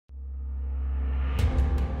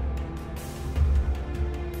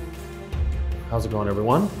How's it going,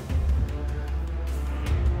 everyone?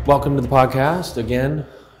 Welcome to the podcast again.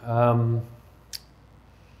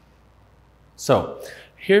 So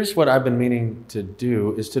here's what I've been meaning to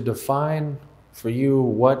do is to define for you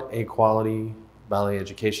what a quality ballet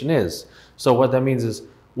education is. So what that means is,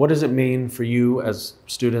 what does it mean for you as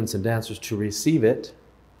students and dancers to receive it?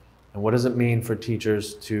 And what does it mean for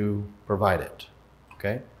teachers to provide it?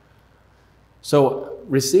 Okay? So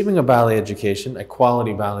receiving a ballet education, a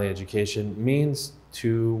quality ballet education, means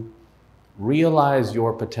to realize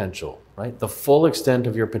your potential, right? The full extent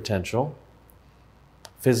of your potential,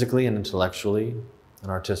 physically and intellectually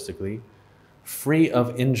and artistically, free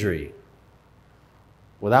of injury,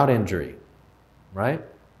 without injury, right?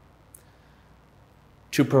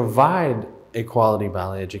 To provide a quality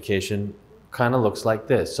ballet education kind of looks like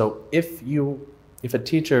this. So if a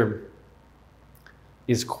teacher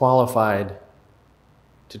is qualified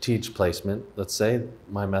to teach placement, let's say,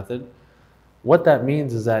 my method, what that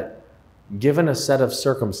means is that given a set of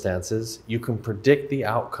circumstances, you can predict the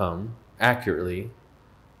outcome accurately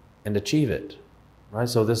and achieve it, right?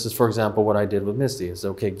 So this is, for example, what I did with Misty. Is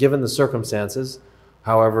okay, given the circumstances,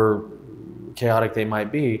 however chaotic they might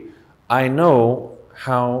be, I know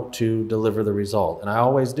how to deliver the result, and I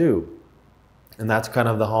always do. And that's kind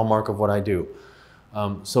of the hallmark of what I do.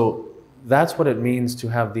 So that's what it means to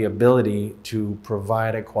have the ability to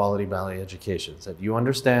provide a quality ballet education. So that you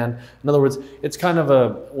understand, in other words, it's kind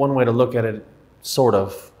of one way to look at it, sort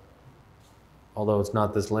of, although it's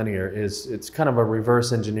not this linear, is it's kind of a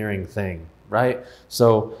reverse engineering thing, right?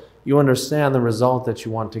 So you understand the result that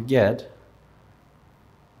you want to get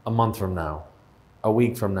a month from now, a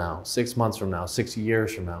week from now, 6 months from now, 6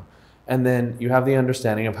 years from now. And then you have the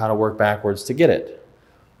understanding of how to work backwards to get it.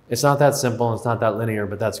 It's not that simple, it's not that linear,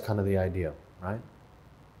 but that's kind of the idea, right?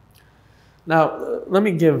 Now, let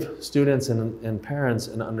me give students and parents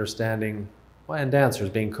an understanding, and dancers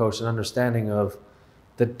being coached, an understanding of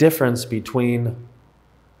the difference between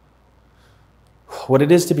what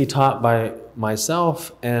it is to be taught by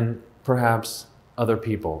myself and perhaps other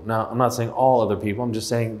people. Now, I'm not saying all other people, I'm just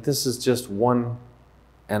saying this is just one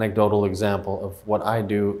anecdotal example of what I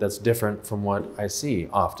do that's different from what I see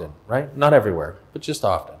often, right? Not everywhere, but just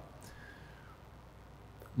often.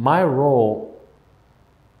 My role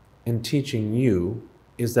in teaching you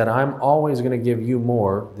is that I'm always going to give you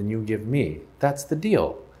more than you give me. That's the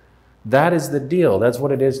deal. That is the deal. That's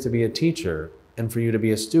what it is to be a teacher and for you to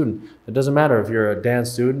be a student. It doesn't matter if you're a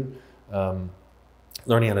dance student,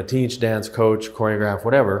 learning how to teach, dance, coach, choreograph,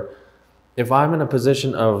 whatever. If I'm in a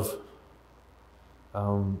position of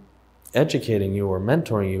educating you or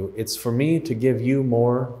mentoring you, it's for me to give you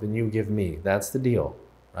more than you give me. That's the deal,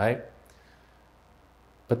 right?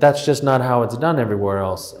 But that's just not how it's done everywhere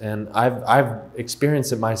else. And I've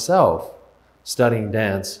experienced it myself, studying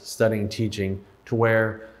dance, studying teaching, to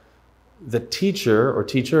where the teacher or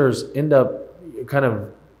teachers end up kind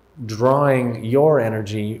of drawing your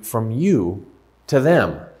energy from you to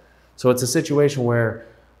them. So it's a situation where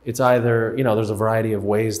it's either, there's a variety of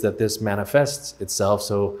ways that this manifests itself.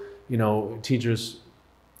 So, teachers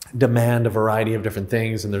demand a variety of different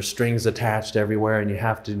things, and there's strings attached everywhere, and you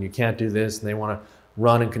have to, and you can't do this, and they want to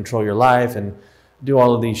run and control your life and do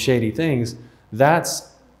all of these shady things.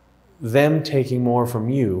 That's them taking more from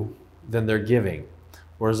you than they're giving.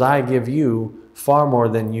 Whereas I give you far more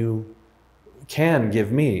than you can give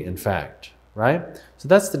me, in fact, right? So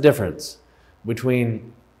that's the difference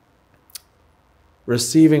between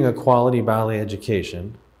receiving a quality ballet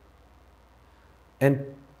education and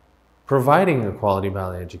providing a quality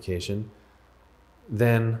ballet education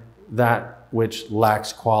than that which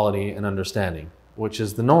lacks quality and understanding, which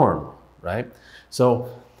is the norm, right?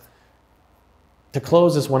 So to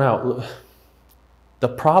close this one out, the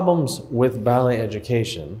problems with ballet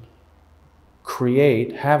education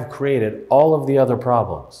have created all of the other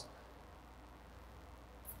problems.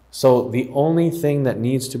 So the only thing that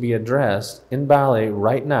needs to be addressed in ballet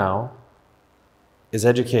right now is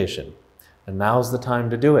education. And now's the time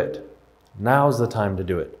to do it. Now's the time to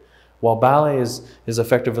do it. While ballet is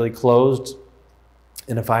effectively closed,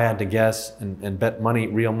 and if I had to guess and bet money,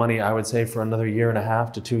 real money, I would say for another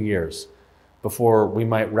 1.5 to 2 years before we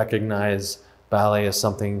might recognize ballet as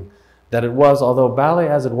something that it was, although ballet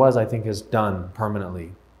as it was, I think, is done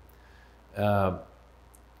permanently.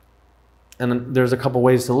 And there's a couple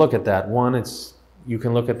ways to look at that. One, you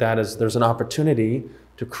can look at that as there's an opportunity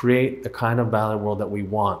to create the kind of ballet world that we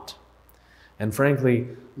want. And frankly,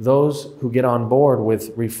 those who get on board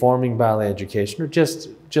with reforming ballet education, or just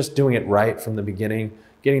doing it right from the beginning,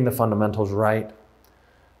 getting the fundamentals right,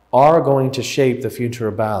 are going to shape the future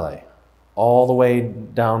of ballet all the way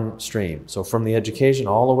downstream. So from the education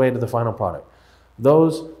all the way to the final product.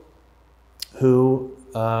 Those who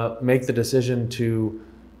make the decision to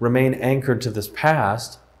remain anchored to this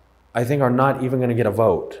past, I think, are not even going to get a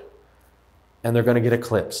vote, and they're going to get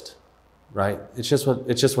eclipsed, right? It's just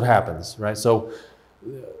what happens, right? So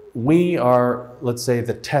we are, let's say,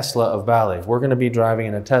 the Tesla of ballet. If we're going to be driving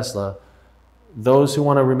in a Tesla, those who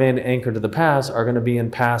want to remain anchored to the past are going to be in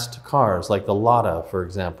past cars, like the Lada, for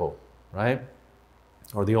example, right?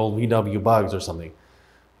 Or the old VW Bugs or something.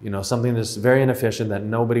 You know, something that's very inefficient that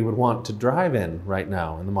nobody would want to drive in right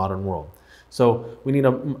now in the modern world. So we need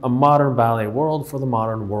a modern ballet world for the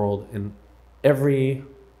modern world in every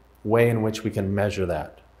way in which we can measure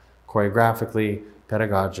that. Choreographically,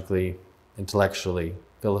 pedagogically, intellectually,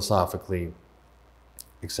 philosophically,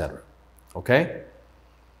 etc. Okay?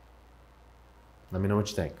 Let me know what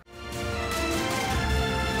you think.